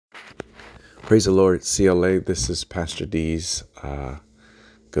Praise the Lord, CLA. This is Pastor D's.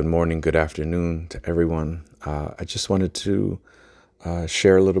 Good morning, good afternoon to everyone. I just wanted to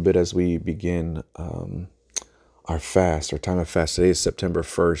share a little bit as we begin our fast, our time of fast. Today is September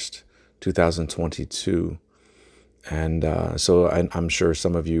 1st, 2022. And so I'm sure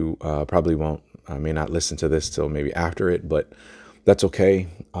some of you probably may not listen to this till maybe after it, but that's okay.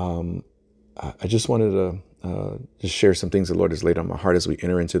 I just wanted to just share some things the Lord has laid on my heart as we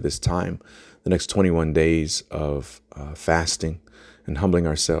enter into this time, the next 21 days of fasting and humbling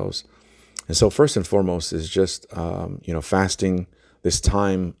ourselves. And so first and foremost is just, fasting this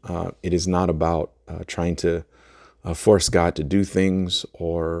time. It is not about trying to force God to do things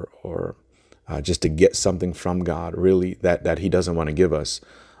or just to get something from God, really, that he doesn't want to give us.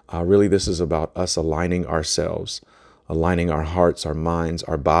 Really, this is about us aligning ourselves, aligning our hearts, our minds,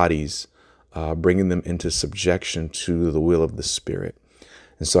 our bodies, bringing them into subjection to the will of the Spirit.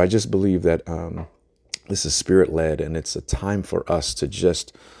 And so I just believe that this is Spirit-led, and it's a time for us to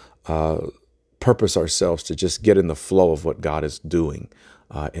just purpose ourselves to just get in the flow of what God is doing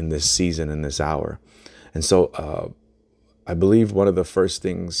in this season, in this hour. And so I believe one of the first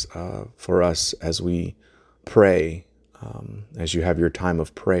things for us as we pray, as you have your time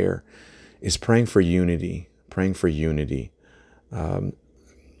of prayer, is praying for unity,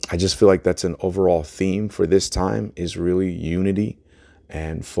 I just feel like that's an overall theme for this time, is really unity,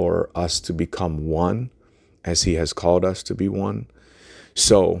 and for us to become one as he has called us to be one.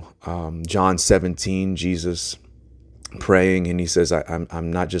 So John 17, Jesus praying, and he says,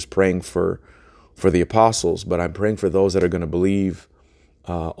 I'm not just praying for the apostles, but I'm praying for those that are going to believe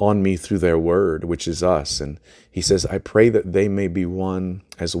on me through their word, which is us. And he says, I pray that they may be one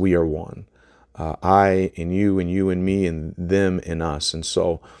as we are one. I in you and me and them in us. And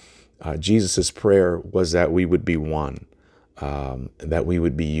so Jesus's prayer was that we would be one, that we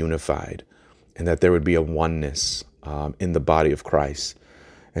would be unified, and that there would be a oneness in the body of Christ.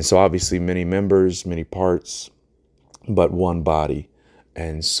 And so obviously many members, many parts, but one body.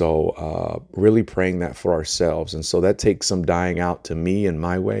 And so really praying that for ourselves. And so that takes some dying out to me and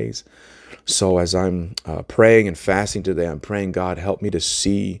my ways. So as I'm praying and fasting today, I'm praying, God, help me to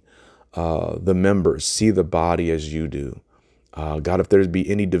see the members, see the body as you do. God, if there be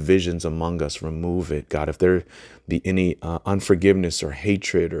any divisions among us, remove it. God, if there be any unforgiveness or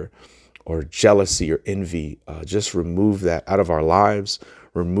hatred or jealousy or envy, just remove that out of our lives.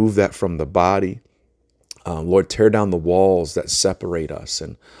 Remove that from the body. Lord, tear down the walls that separate us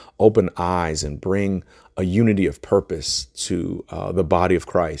and open eyes and bring a unity of purpose to the body of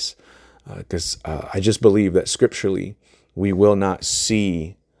Christ. Because I just believe that scripturally, we will not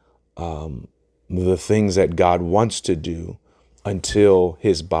see the things that God wants to do until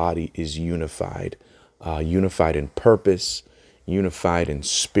his body is unified, unified in purpose, unified in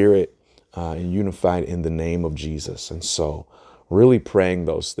spirit, and unified in the name of Jesus. And so really praying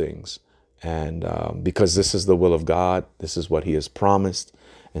those things. And because this is the will of God, this is what he has promised.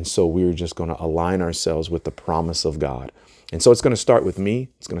 And so we're just going to align ourselves with the promise of God. And so it's going to start with me.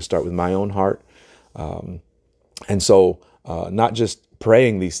 It's going to start with my own heart. And so not just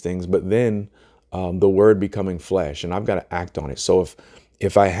praying these things, but then the word becoming flesh, and I've got to act on it. So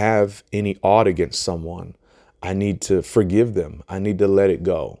if I have any ought against someone, I need to forgive them. I need to let it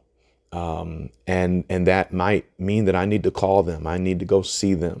go. And that might mean that I need to call them. I need to go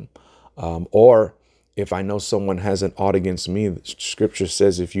see them. Or if I know someone has an ought against me, the scripture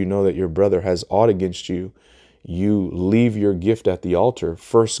says, if you know that your brother has ought against you, you leave your gift at the altar.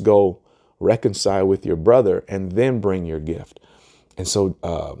 First go reconcile with your brother and then bring your gift. And so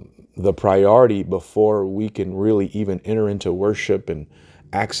the priority before we can really even enter into worship and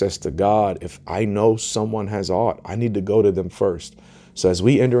access to God, if I know someone has ought, I need to go to them first. So as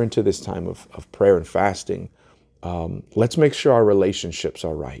we enter into this time of prayer and fasting, let's make sure our relationships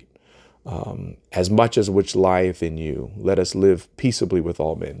are right. As much as which lieth in you, let us live peaceably with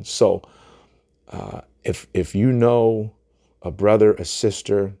all men. So if you know a brother, a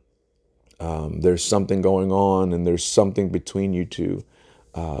sister, there's something going on and there's something between you two,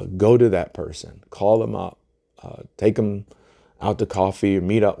 go to that person, call them up, take them out to coffee or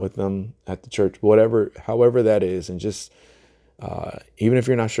meet up with them at the church, however that is. And just, even if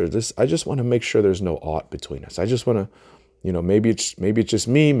you're not sure, I just want to make sure there's no ought between us. I just want to, maybe it's just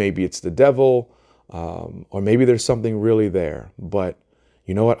me, maybe it's the devil, or maybe there's something really there. But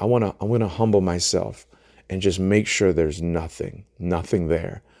you know what? I'm going to humble myself and just make sure there's nothing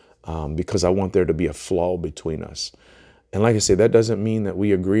there, because I want there to be a flow between us. And like I say, that doesn't mean that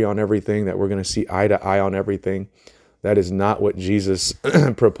we agree on everything, that we're going to see eye to eye on everything. That is not what Jesus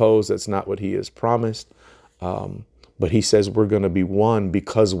proposed. That's not what he has promised. But he says we're going to be one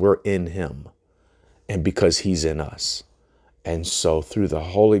because we're in him. and because he's in us. And so through the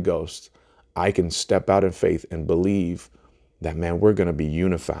Holy Ghost, I can step out in faith and believe that, man, we're going to be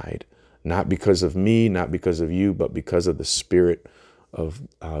unified, not because of me, not because of you, but because of the Spirit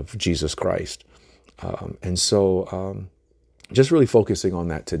of Jesus Christ. And so just really focusing on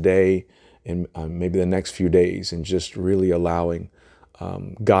that today and maybe the next few days, and just really allowing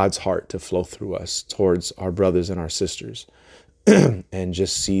God's heart to flow through us towards our brothers and our sisters, and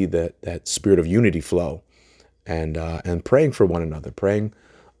just see that spirit of unity flow, and praying for one another, praying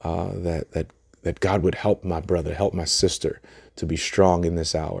that God would help my brother, help my sister to be strong in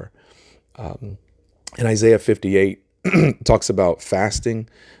this hour. In Isaiah 58 talks about fasting.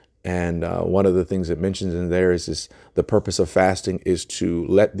 And one of the things it mentions in there is the purpose of fasting is to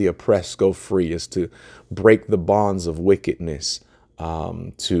let the oppressed go free, is to break the bonds of wickedness,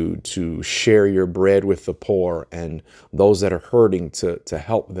 to share your bread with the poor and those that are hurting, to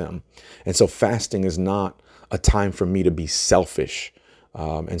help them. And so fasting is not a time for me to be selfish.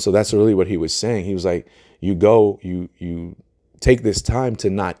 And so that's really what he was saying. He was like, you take this time to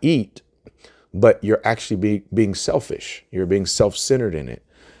not eat, but you're actually being selfish. You're being self-centered in it.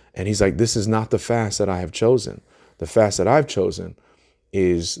 And he's like, this is not the fast that I have chosen. The fast that I've chosen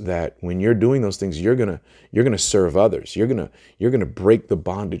is that when you're doing those things, you're gonna serve others. You're gonna break the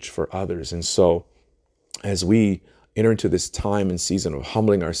bondage for others. And so as we enter into this time and season of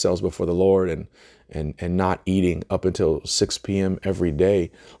humbling ourselves before the Lord and not eating up until 6 p.m. every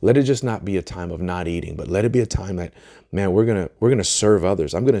day, let it just not be a time of not eating, but let it be a time that, man, we're gonna serve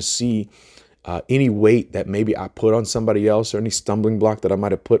others. I'm gonna see any weight that maybe I put on somebody else, or any stumbling block that I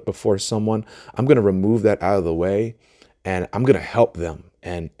might have put before someone. I'm going to remove that out of the way, and I'm going to help them,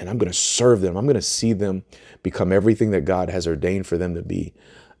 and I'm going to serve them. I'm going to see them become everything that God has ordained for them to be.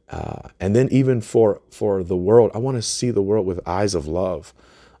 And then even for the world, I want to see the world with eyes of love.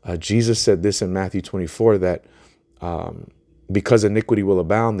 Jesus said this in Matthew 24, that because iniquity will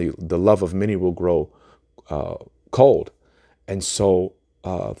abound, the love of many will grow cold. And so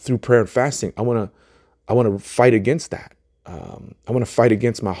through prayer and fasting, I want to fight against that. I want to fight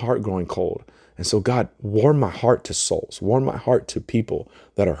against my heart growing cold. And so, God, warm my heart to souls, warm my heart to people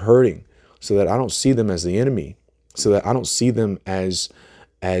that are hurting, so that I don't see them as the enemy, so that I don't see them as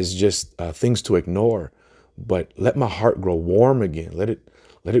just things to ignore, but let my heart grow warm again. Let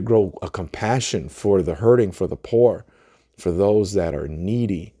it grow a compassion for the hurting, for the poor, for those that are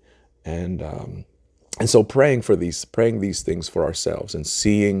needy. And so praying these things for ourselves, and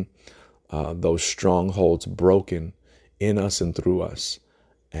seeing those strongholds broken in us and through us,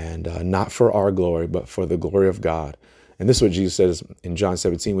 and not for our glory, but for the glory of God. And this is what Jesus says in John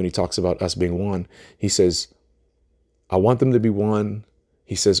 17, when he talks about us being one. He says, I want them to be one.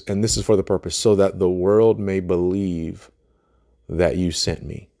 He says, and this is for the purpose, so that the world may believe that you sent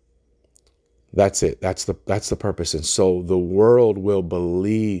me. That's it. That's the purpose. And so the world will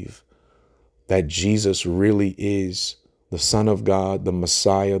believe that Jesus really is the Son of God, the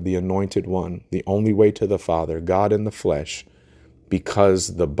Messiah, the Anointed One, the only way to the Father, God in the flesh,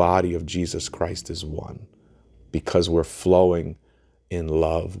 because the body of Jesus Christ is one, because we're flowing in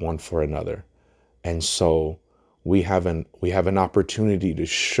love one for another. And so we have an opportunity to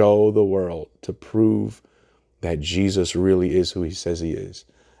show the world, to prove that Jesus really is who he says he is.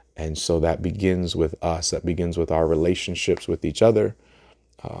 And so that begins with us. That begins with our relationships with each other,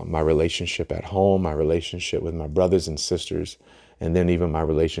 my relationship at home, my relationship with my brothers and sisters, and then even my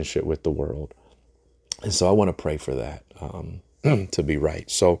relationship with the world. And so I want to pray for that to be right.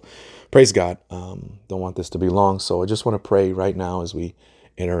 So praise God. Don't want this to be long. So I just want to pray right now as we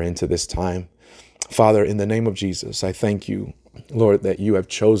enter into this time. Father, in the name of Jesus, I thank you, Lord, that you have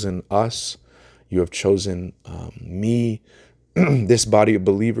chosen us. You have chosen me, this body of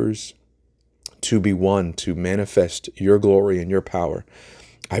believers, to be one, to manifest your glory and your power.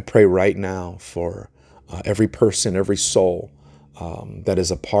 I pray right now for every person, every soul that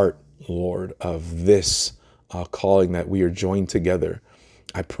is a part, Lord, of this calling that we are joined together.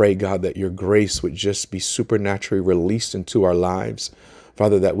 I pray, God, that your grace would just be supernaturally released into our lives.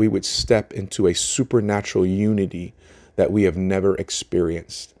 Father, that we would step into a supernatural unity that we have never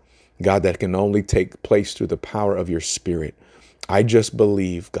experienced. God, that can only take place through the power of your Spirit. I just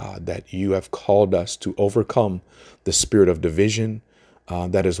believe, God, that you have called us to overcome the spirit of division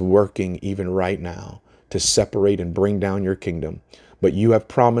that is working even right now to separate and bring down your kingdom. But you have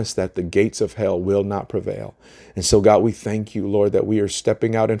promised that the gates of hell will not prevail. And so, God, we thank you, Lord, that we are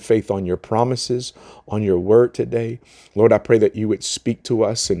stepping out in faith on your promises, on your word today. Lord, I pray that you would speak to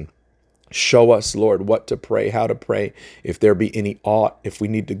us and show us, Lord, what to pray, how to pray, if there be any ought, if we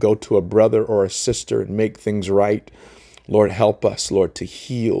need to go to a brother or a sister and make things right. Lord, help us, Lord, to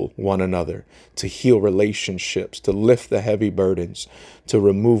heal one another, to heal relationships, to lift the heavy burdens, to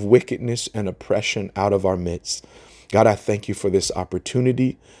remove wickedness and oppression out of our midst. God, I thank you for this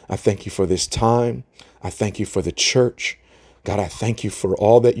opportunity. I thank you for this time. I thank you for the church. God, I thank you for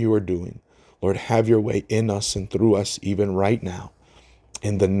all that you are doing. Lord, have your way in us and through us even right now.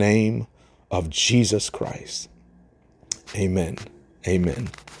 In the name of Jesus Christ. Amen. Amen.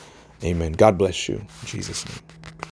 Amen. God bless you. In Jesus' name.